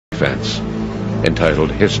defense,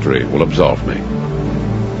 entitled History Will Absolve Me.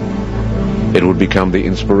 It would become the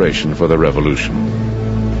inspiration for the revolution.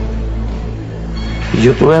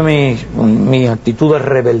 Yo tuve mi actitud de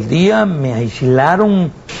rebeldía, me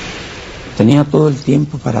aislaron. Tenía todo el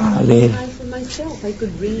tiempo para leer.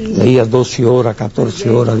 Leía 12 horas, 14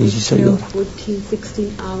 horas, 16 horas.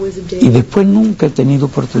 Y después nunca he tenido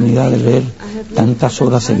oportunidad de leer tantas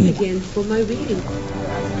horas seguidas.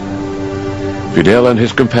 Fidel and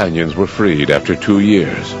his companions were freed after 2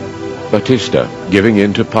 years. Batista, giving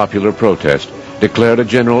in to popular protest, declared a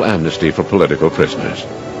general amnesty for political prisoners.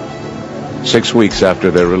 6 weeks after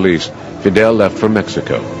their release, Fidel left for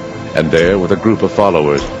Mexico, and there, with a group of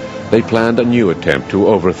followers, they planned a new attempt to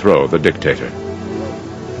overthrow the dictator.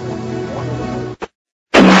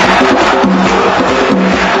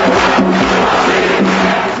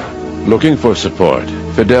 Looking for support,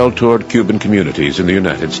 Fidel toured Cuban communities in the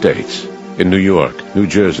United States, in New York, New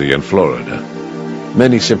Jersey, and Florida.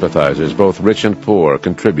 Many sympathizers, both rich and poor,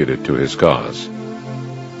 contributed to his cause.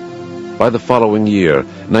 By the following year,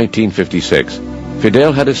 1956,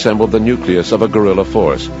 Fidel had assembled the nucleus of a guerrilla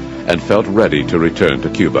force and felt ready to return to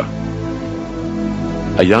Cuba.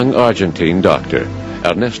 A young Argentine doctor,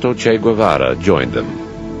 Ernesto Che Guevara, joined them.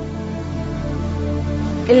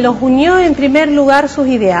 Los unió en primer lugar sus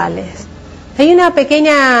ideales. Hay un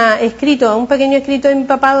pequeño escrito de mi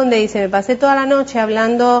papá donde dice: me pasé toda la noche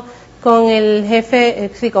hablando con el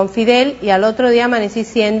jefe, con Fidel, y al otro día amanecí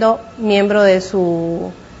siendo miembro de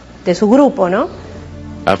su grupo, ¿no?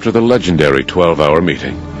 After the legendary 12-hour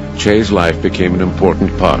meeting, Che's life became an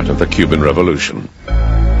important part of the Cuban Revolution.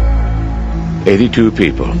 82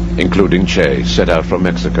 people, including Che, set out from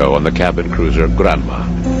Mexico on the cabin cruiser Granma.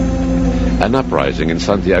 An uprising in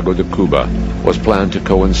Santiago de Cuba was planned to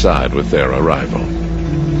coincide with their arrival.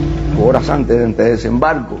 Horas antes de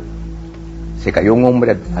desembarco, se cayó un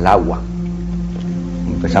hombre al agua.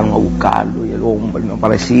 Empezaron a buscarlo y el hombre no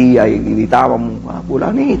aparecía y gritábamos: "Ah,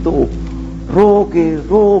 fulanito, Roque,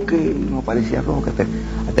 Roque", y no aparecía Roque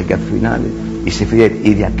hasta que al final dice Fidel: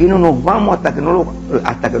 "Y de aquí no nos vamos hasta que no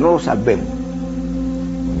lo salvemos".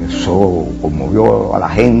 Eso conmovió a la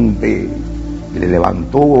gente, le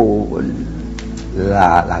levantó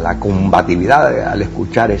la combatividad al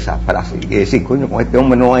escuchar esa frase y decir: coño, con este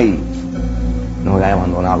hombre no hay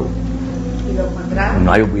abandonado. ¿Y lo encontraron?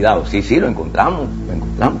 No hay olvidado. Sí, lo encontramos.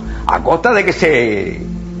 A costa de que se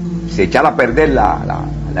echara a perder la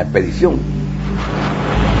expedición.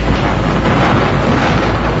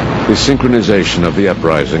 The synchronization of the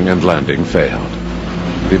uprising and landing failed.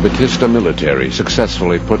 The Batista military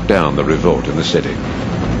successfully put down the revolt in the city.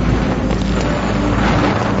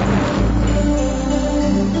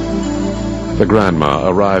 The Granma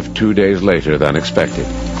arrived 2 days later than expected,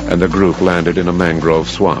 and the group landed in a mangrove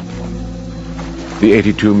swamp. The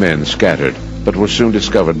 82 men scattered, but were soon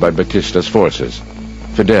discovered by Batista's forces.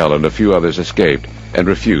 Fidel and a few others escaped and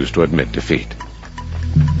refused to admit defeat.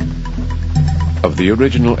 Of the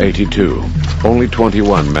original 82, only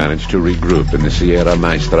 21 managed to regroup in the Sierra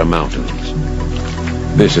Maestra Mountains.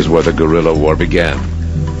 This is where the guerrilla war began,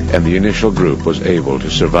 and the initial group was able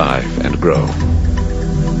to survive and grow.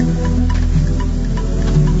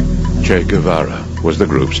 Che Guevara was the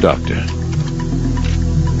group's doctor.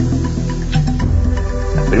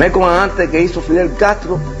 El primer comandante que hizo Fidel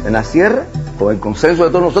Castro en la sierra, con el consenso de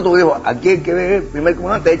todos nosotros, dijo: aquí el que ve el primer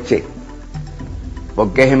comandante es Che,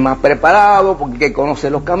 porque es el más preparado, porque conoce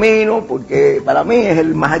los caminos, porque para mí es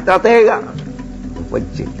el más estratega. Fue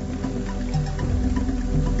Che.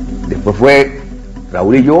 Después fue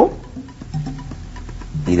Raúl y yo,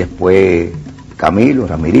 y después Camilo,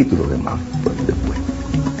 Ramirito y los demás después.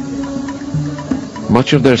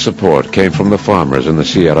 Much of their support came from the farmers in the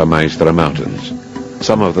Sierra Maestra Mountains.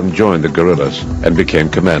 Some of them joined the guerrillas and became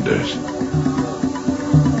commanders.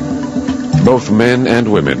 Both men and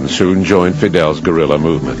women soon joined Fidel's guerrilla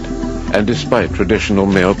movement, and despite traditional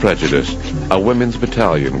male prejudice, a women's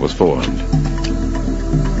battalion was formed.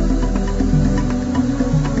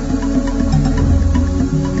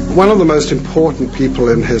 One of the most important people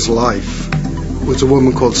in his life was a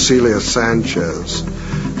woman called Celia Sanchez.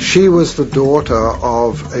 She was the daughter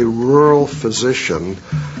of a rural physician.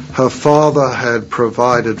 Her father had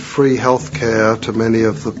provided free health care to many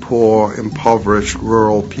of the poor, impoverished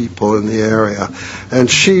rural people in the area, and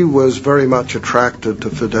she was very much attracted to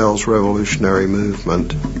Fidel's revolutionary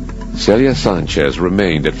movement. Celia Sanchez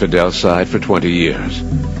remained at Fidel's side for 20 years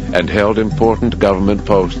and held important government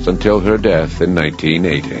posts until her death in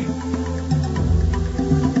 1980.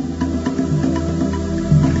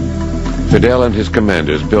 Fidel and his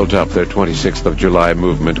commanders built up their 26th of July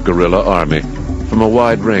movement guerrilla army from a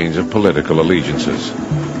wide range of political allegiances.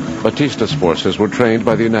 Batista's forces were trained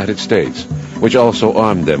by the United States, which also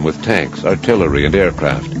armed them with tanks, artillery, and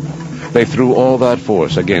aircraft. They threw all that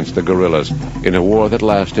force against the guerrillas in a war that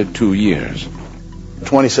lasted 2 years.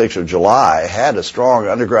 26th of July had a strong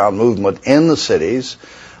underground movement in the cities.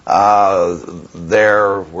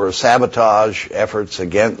 There were sabotage efforts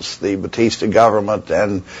against the Batista government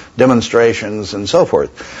and demonstrations and so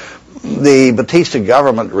forth. The Batista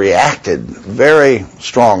government reacted very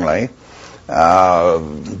strongly.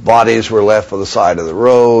 Bodies were left by the side of the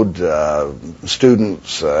road.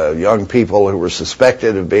 Students, young people who were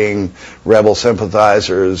suspected of being rebel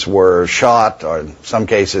sympathizers were shot, or in some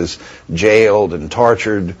cases jailed and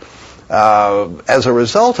tortured. As a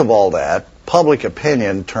result of all that, public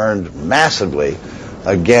opinion turned massively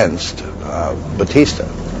against Batista.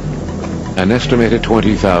 An estimated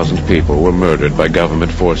 20,000 people were murdered by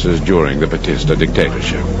government forces during the Batista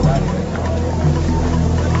dictatorship.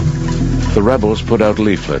 The rebels put out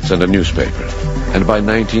leaflets and a newspaper, and by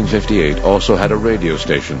 1958 also had a radio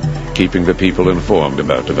station keeping the people informed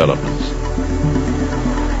about developments.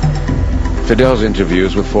 Fidel's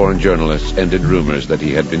interviews with foreign journalists ended rumors that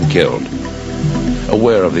he had been killed.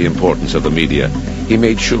 Aware of the importance of the media, he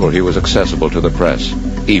made sure he was accessible to the press,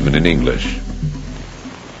 even in English.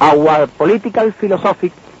 Our political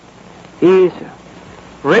philosophy is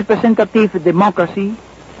representative democracy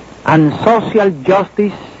and social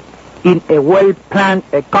justice in a well-planned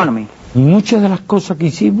economy. Muchas de las cosas que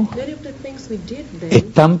hicimos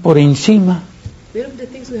están por encima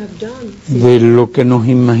de lo que nos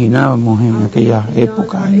imaginábamos en aquella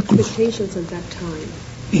época incluso.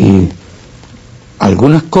 Y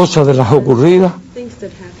algunas cosas de las ocurridas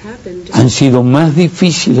han sido más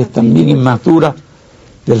difíciles también y más duras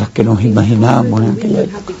de las que nos imaginábamos en aquella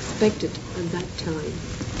época.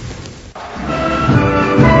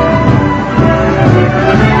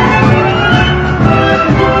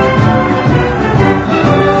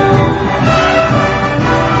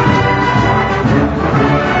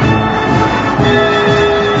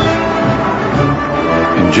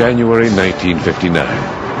 In January 1959,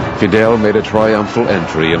 Fidel made a triumphal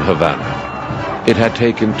entry in Havana. It had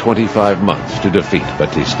taken 25 months to defeat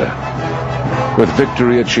Batista. With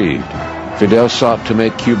victory achieved, Fidel sought to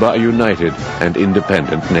make Cuba a united and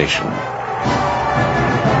independent nation.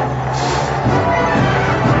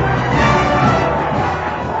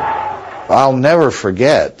 I'll never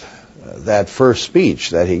forget that first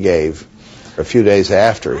speech that he gave a few days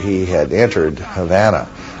after he had entered Havana.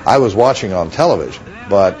 I was watching on television,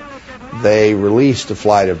 but they released a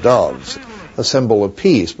flight of doves, a symbol of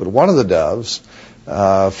peace. But one of the doves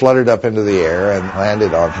fluttered up into the air and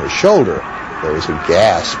landed on his shoulder. There was a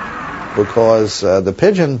gasp because the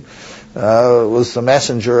pigeon was the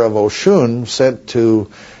messenger of Oshun sent to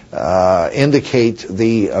indicate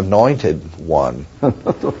the anointed one.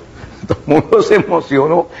 Todo el mundo se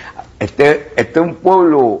emocionó. Este es un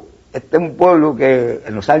pueblo que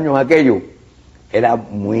en los años aquellos era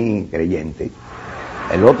muy creyente.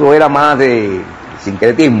 El otro era más de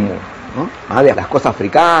sincretismo, ¿no? Más de las cosas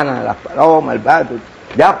africanas, las palomas, el pato.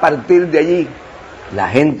 Ya a partir de allí, la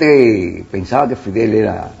gente pensaba que Fidel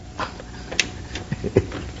era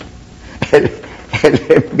el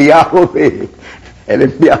enviado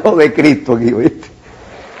de Cristo aquí, ¿viste?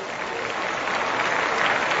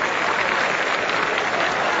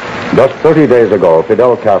 Just 30 days ago,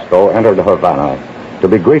 Fidel Castro entered Havana to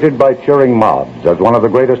be greeted by cheering mobs as one of the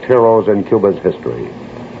greatest heroes in Cuba's history.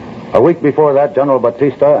 A week before that, General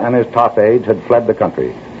Batista and his top aides had fled the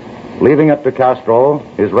country, leaving it to Castro,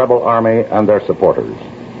 his rebel army, and their supporters.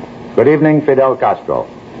 Good evening, Fidel Castro.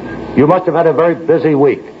 You must have had a very busy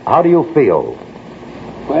week. How do you feel?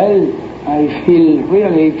 Well, I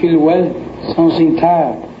really feel well, something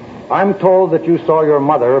tired. I'm told that you saw your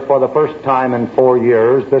mother for the first time in 4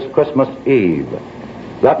 years this Christmas Eve.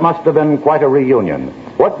 That must have been quite a reunion.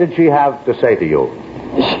 What did she have to say to you?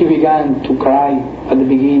 She began to cry at the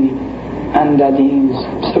beginning, and that in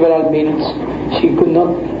several minutes she could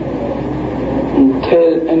not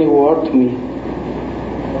tell any word to me.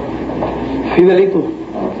 Fidelito.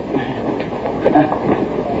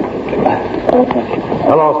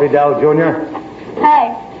 Hello, Fidel Jr.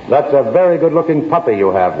 Hi. That's a very good-looking puppy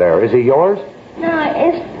you have there. Is he yours? No,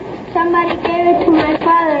 somebody gave it to my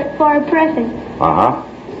father for a present. Uh-huh.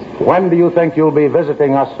 When do you think you'll be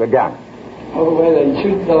visiting us again? Oh, well, I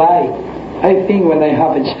should lie. I think when I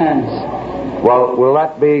have a chance. Well, will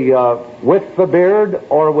that be with the beard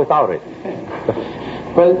or without it?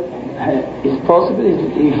 Well, it's possible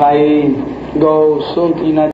if I go soon to United